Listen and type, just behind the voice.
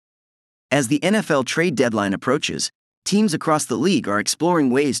As the NFL trade deadline approaches, teams across the league are exploring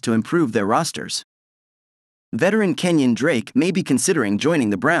ways to improve their rosters. Veteran Kenyon Drake may be considering joining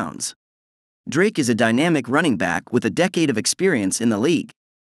the Browns. Drake is a dynamic running back with a decade of experience in the league.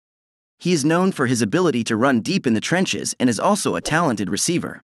 He is known for his ability to run deep in the trenches and is also a talented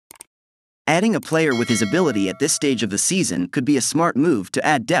receiver. Adding a player with his ability at this stage of the season could be a smart move to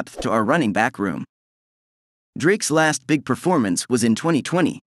add depth to our running back room. Drake's last big performance was in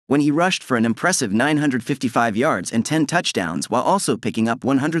 2020, when he rushed for an impressive 955 yards and 10 touchdowns while also picking up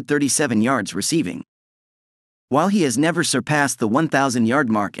 137 yards receiving. While he has never surpassed the 1,000-yard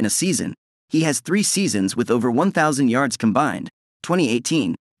mark in a season, he has 3 seasons with over 1,000 yards combined,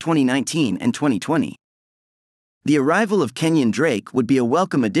 2018, 2019 and 2020. The arrival of Kenyon Drake would be a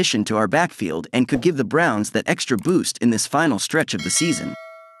welcome addition to our backfield and could give the Browns that extra boost in this final stretch of the season.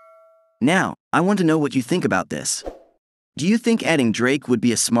 Now, I want to know what you think about this. Do you think adding Drake would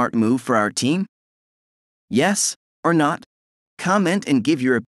be a smart move for our team? Yes or not? Comment and give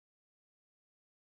your opinion.